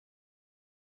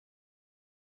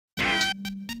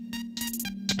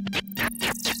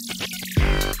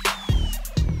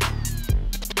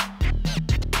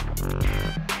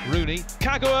opportunity.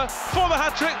 Kagawa for the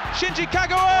hat-trick. Shinji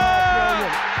Kagawa!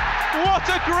 Oh, what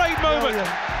a great moment! Brilliant.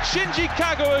 Shinji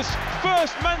Kagawa's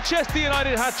first Manchester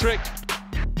United hat-trick.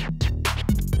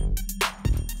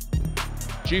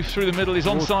 Juve through the middle is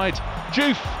onside.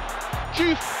 Juve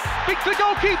beats the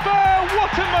goalkeeper.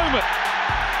 What a moment!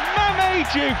 Mame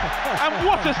Juve, and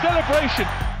what a celebration!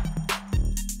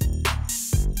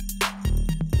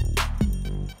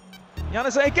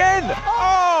 Hernandez again!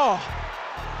 Oh!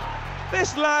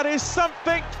 This lad is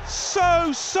something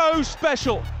so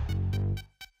special.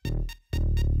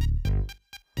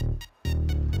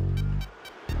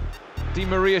 Di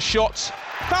Maria shot.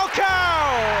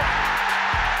 Falcao!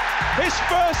 His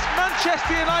first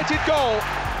Manchester United goal.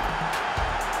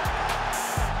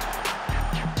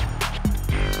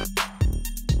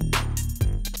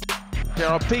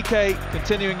 Gerard Piqué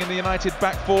continuing in the United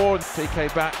back four.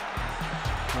 Piqué back.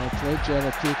 Well played,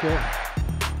 Gerard Piqué.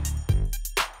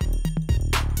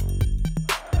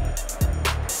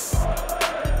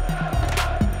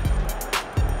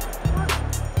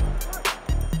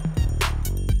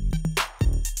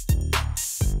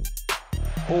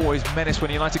 Always menace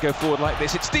when United go forward like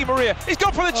this. It's Di Maria. He's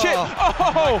gone for the chip.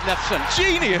 Oh, magnificent.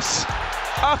 Genius.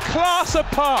 A class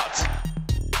apart.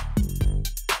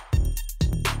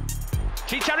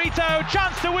 Chicharito,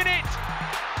 chance to win it.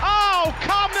 Oh,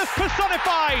 calmness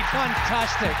personified.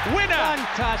 Fantastic. Winner.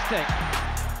 Fantastic.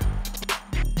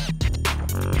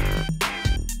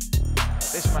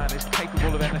 This man is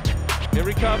capable of anything. Here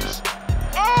he comes.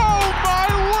 Oh, my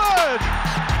word!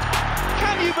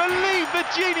 Can you believe the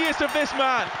genius of this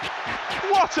man?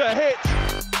 What a hit!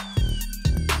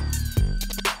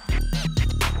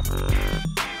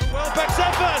 Well,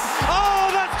 Beck's-Edvard. Oh,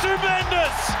 that's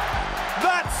tremendous!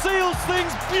 That seals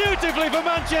things beautifully for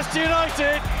Manchester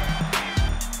United.